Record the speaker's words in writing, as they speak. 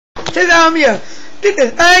Sit down here. This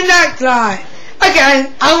is a Nightline.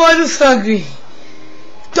 Again, I want to surgery.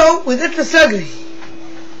 So, we did the surgery.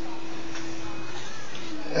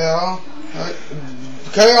 Yeah.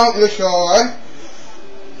 Carry on with the show, right?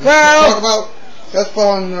 Well, talk about that's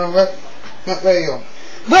on the radio.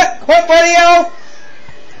 What radio?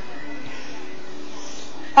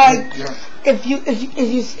 If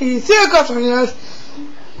you see a couple of years,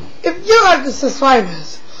 if you like the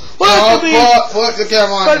subscribers, what the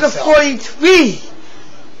camera on the 43?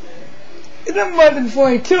 It's not more than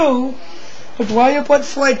 42, but why you put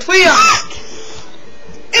 43 on?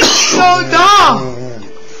 It's so dumb.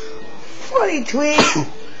 43,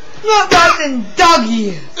 not more than dog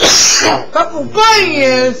years. But for 1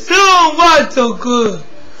 year, so not so good.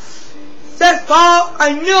 That's all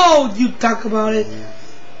I know you talk about it.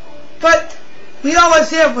 But we always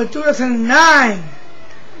here for 2009.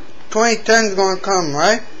 2010's gonna come,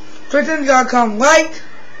 right? 2010's gonna come, right?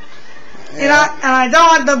 Yeah. And I don't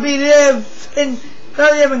want to live in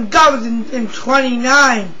government in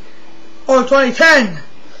 29 or 2010.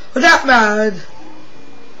 For that matter.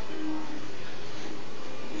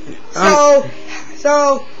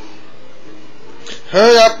 So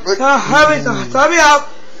hurry up. Hurry up.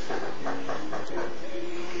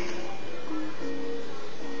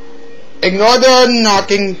 Ignore the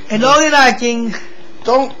knocking. Ignore the knocking.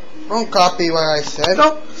 Don't copy what I said.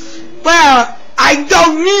 Well, I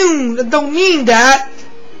don't mean that.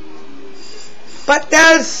 But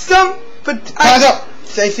there's some. But hands up.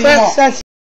 Say see more.